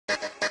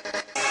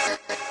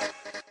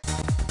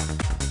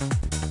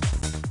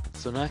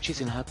सोनाक्षी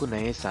सिन्हा को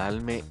नए साल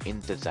में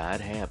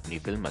इंतजार है अपनी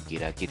फिल्म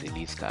अकीरा की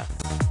रिलीज का,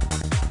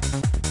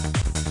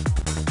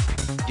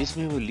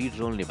 जिसमें वो लीड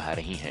रोल निभा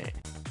रही हैं।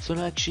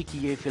 सोनाक्षी की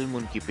ये फिल्म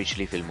उनकी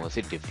पिछली फिल्मों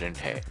से डिफरेंट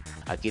है।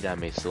 अकीरा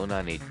में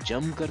सोना ने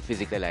जमकर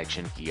फिजिकल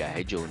एक्शन किया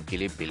है, जो उनके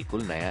लिए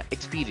बिल्कुल नया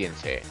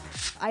एक्सपीरियंस है।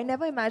 I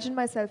never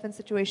imagined myself in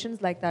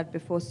situations like that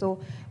before, so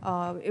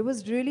it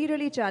was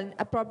really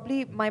challenging.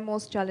 Probably my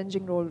most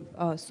challenging role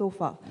so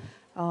far.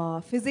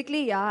 Physically,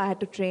 yeah, I had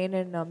to train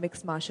in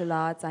mixed martial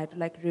arts. I had to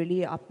like really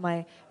up my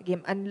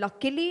game, and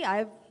luckily,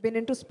 I've been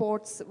into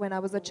sports when I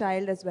was a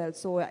child as well.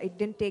 So it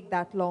didn't take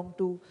that long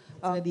to.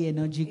 That's where the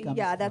energy comes.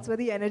 Yeah, that's where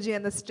the energy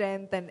and the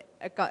strength and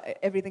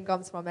everything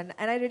comes from, and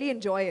I really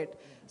enjoy it.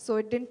 So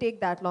it didn't take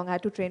that long. I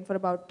had to train for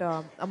about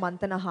a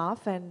month and a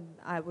half,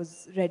 and I was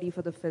ready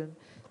for the film.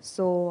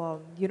 So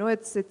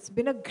it's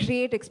been a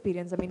great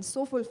experience. I mean,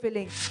 so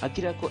fulfilling.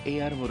 Akira को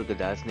A.R.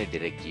 Murugadoss ने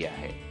direct किया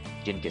है,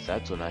 जिनके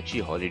साथ Sonakshi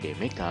holiday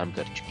में काम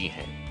कर चुकी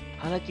हैं।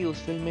 हालांकि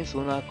उस फिल्म में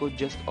सोना को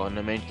जस्ट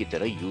ऑर्नामेंट की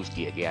तरह यूज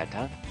किया गया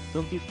था,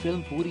 क्योंकि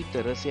फिल्म पूरी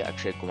तरह से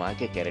अक्षय कुमार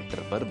के कैरेक्टर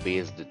पर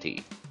बेस्ड थी।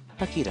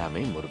 अकीरा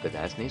में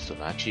मुरुगदास ने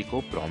सोनाक्षी को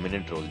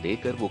प्रोमिनेंट रोल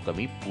देकर वो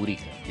कमी पूरी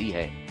कर दी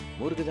है।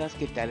 मुरुगदास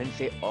के टैलेंट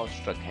से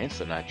ऑस्ट्रक हैं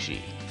Sonakshi.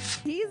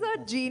 He's a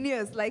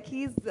genius. Like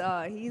he's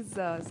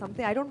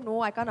something I don't know.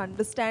 I can't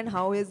understand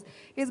how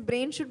his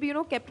brain should be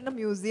kept in a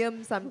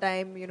museum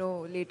sometime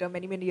later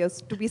many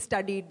years to be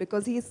studied,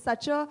 because he's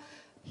such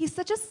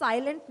a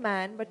silent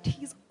man, but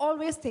he's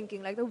always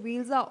thinking. Like the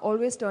wheels are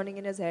always turning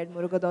in his head,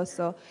 Murugadas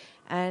sir.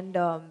 And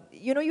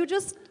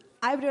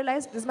I've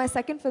realized this is my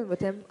second film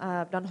with him.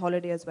 I've done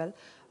Holiday as well.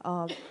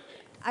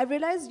 I've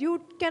realized you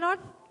cannot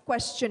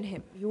question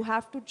him. You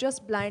have to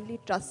just blindly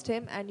trust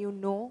him, and you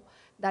know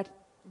that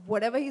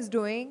whatever he's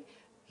doing,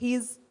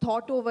 he's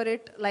thought over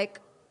it like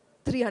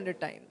 300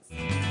 times.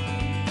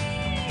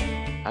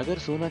 अगर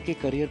सोना के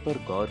career पर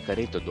गौर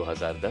करें तो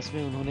 2010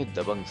 में उन्होंने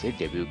दबंग से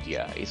debut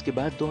किया। इसके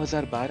बाद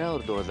 2012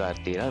 और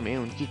 2013 में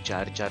उनकी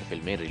 4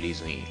 फिल्में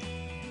रिलीज हुई।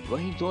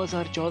 वहीं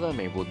 2014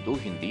 में वो 2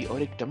 हिंदी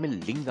और एक तमिल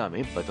लिंगा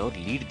में बतौर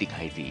लीड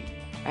दिखाई दी।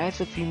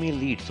 As a female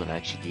lead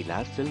Sonakshi की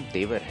लास्ट फिल्म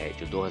तेवर है,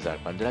 जो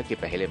 2015 के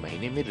पहले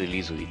महीने में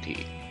रिलीज हुई थी।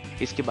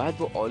 इसके बाद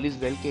वो ऑल इज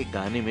वेल के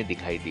गाने में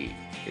दिखाई दी।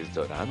 इस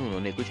दौरान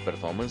उन्होंने कुछ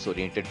परफॉर्मेंस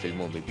ओरिएंटेड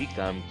फिल्मों में भी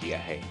काम किया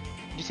है,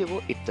 जिसे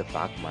वो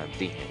इत्तेफाक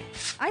मानती हैं।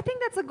 I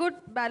think that's a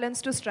good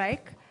balance to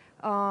strike.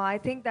 I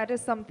think that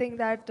is something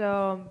that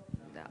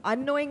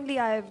unknowingly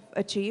I've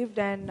achieved,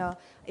 and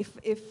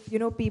if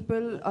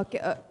people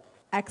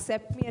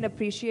accept me and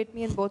appreciate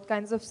me in both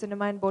kinds of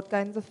cinema and both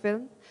kinds of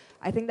film,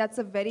 I think that's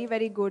a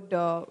very good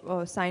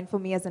sign for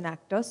me as an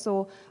actor.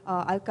 So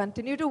I'll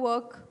continue to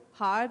work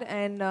hard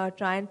and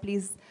try and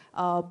please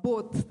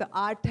both the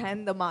art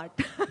and the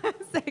mart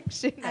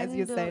section, as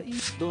you said.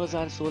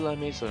 2016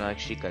 में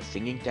सोनाक्षी का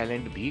singing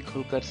talent भी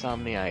खुलकर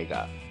सामने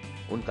आएगा।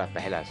 उनका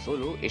पहला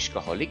solo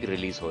इश्कहॉलिक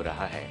release हो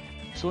रहा है।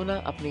 सोना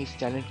अपने इस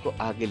टैलेंट को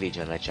आगे ले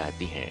जाना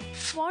चाहती हैं।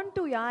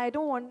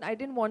 I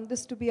didn't want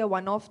this to be a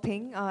one-off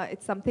thing.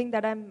 It's something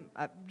that I'm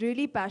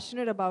really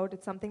passionate about.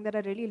 It's something that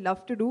I really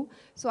love to do.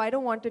 So I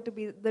don't want it to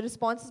be. The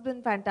response has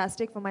been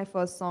fantastic for my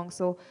first song.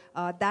 So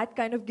that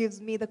kind of gives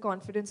me the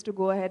confidence to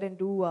go ahead and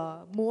do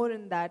more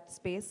in that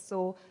space.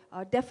 So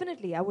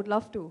definitely, I would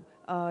love to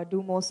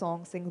do more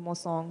songs, sing more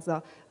songs,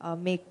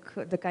 make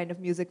the kind of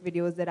music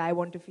videos that I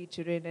want to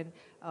feature in,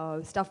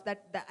 and stuff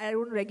that I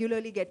don't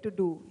regularly get to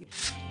do.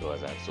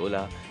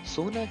 2016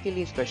 सोना के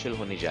लिए special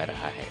होने जा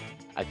रहा है।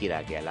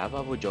 Akira के अलावा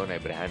वो जॉन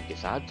अब्राहम के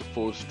साथ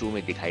फोर्स 2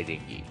 में दिखाई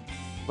देंगी।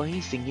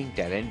 वहीं सिंगिंग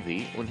टैलेंट भी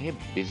उन्हें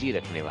बिजी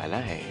रखने वाला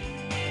है।